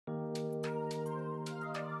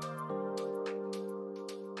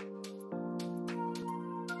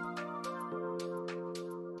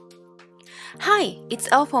Hi,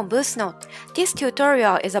 it's Elle from BoostNote. This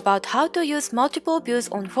tutorial is about how to use multiple views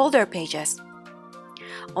on folder pages.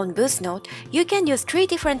 On BoostNote, you can use 3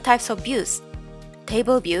 different types of views: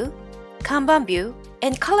 table view, Kanban view,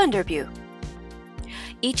 and calendar view.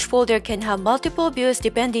 Each folder can have multiple views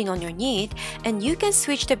depending on your need, and you can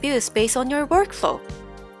switch the views based on your workflow.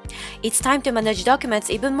 It's time to manage documents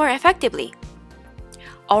even more effectively.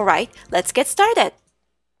 Alright, let's get started.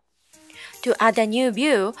 To add a new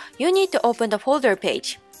view, you need to open the folder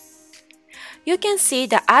page. You can see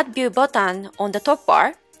the Add View button on the top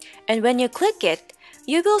bar, and when you click it,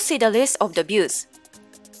 you will see the list of the views.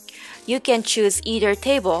 You can choose either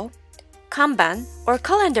table, Kanban, or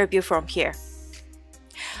calendar view from here.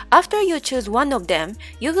 After you choose one of them,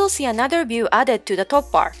 you will see another view added to the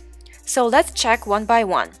top bar. So let's check one by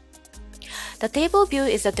one. The table view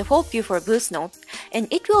is the default view for BoostNote, and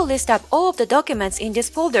it will list up all of the documents in this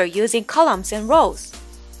folder using columns and rows.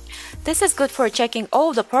 This is good for checking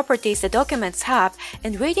all the properties the documents have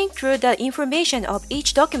and reading through the information of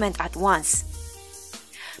each document at once.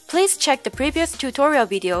 Please check the previous tutorial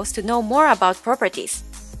videos to know more about properties.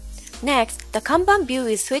 Next, the Kanban view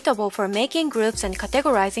is suitable for making groups and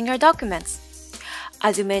categorizing your documents.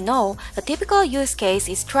 As you may know, the typical use case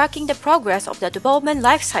is tracking the progress of the development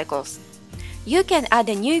life cycles. You can add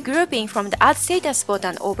a new grouping from the Add Status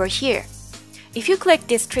button over here. If you click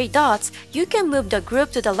these 3 dots, you can move the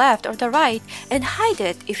group to the left or the right and hide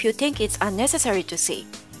it if you think it's unnecessary to see.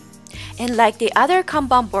 And like the other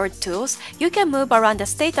Kanban board tools, you can move around the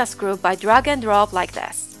status group by drag and drop like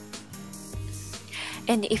this.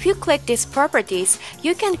 And if you click these properties,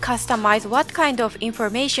 you can customize what kind of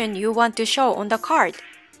information you want to show on the card.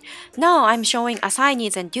 Now I'm showing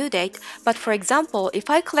assignees and due date, but for example, if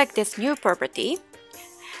I click this new property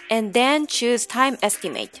and then choose time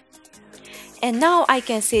estimate, and now I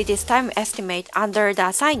can see this time estimate under the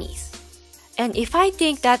assignees. And if I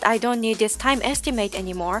think that I don't need this time estimate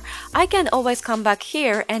anymore, I can always come back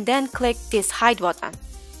here and then click this hide button.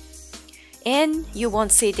 And you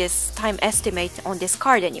won't see this time estimate on this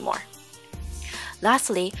card anymore.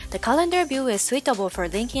 Lastly, the calendar view is suitable for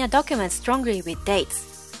linking a document strongly with dates.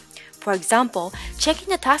 For example, checking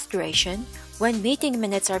the task duration, when meeting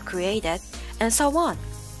minutes are created, and so on.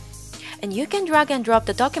 And you can drag and drop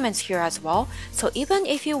the documents here as well, so even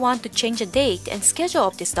if you want to change the date and schedule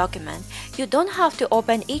of this document, you don't have to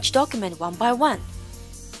open each document one by one.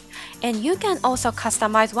 And you can also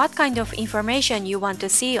customize what kind of information you want to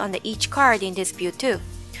see on each card in this view too.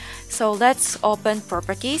 So let's open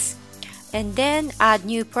Properties, and then add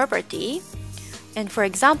New Property. And for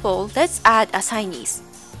example, let's add Assignees.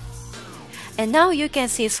 And now you can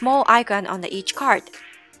see a small icon on each card.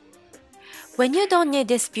 When you don't need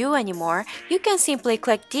this view anymore, you can simply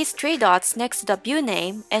click these 3 dots next to the view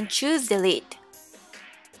name and choose Delete.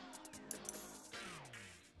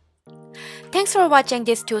 Thanks for watching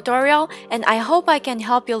this tutorial, and I hope I can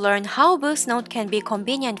help you learn how BoostNote can be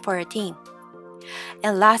convenient for your team.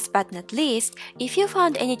 And last but not least, if you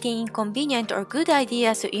found anything inconvenient or good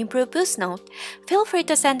ideas to improve BoostNote, feel free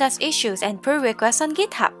to send us issues and pull requests on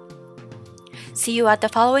GitHub. See you at the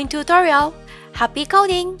following tutorial. Happy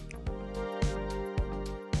coding!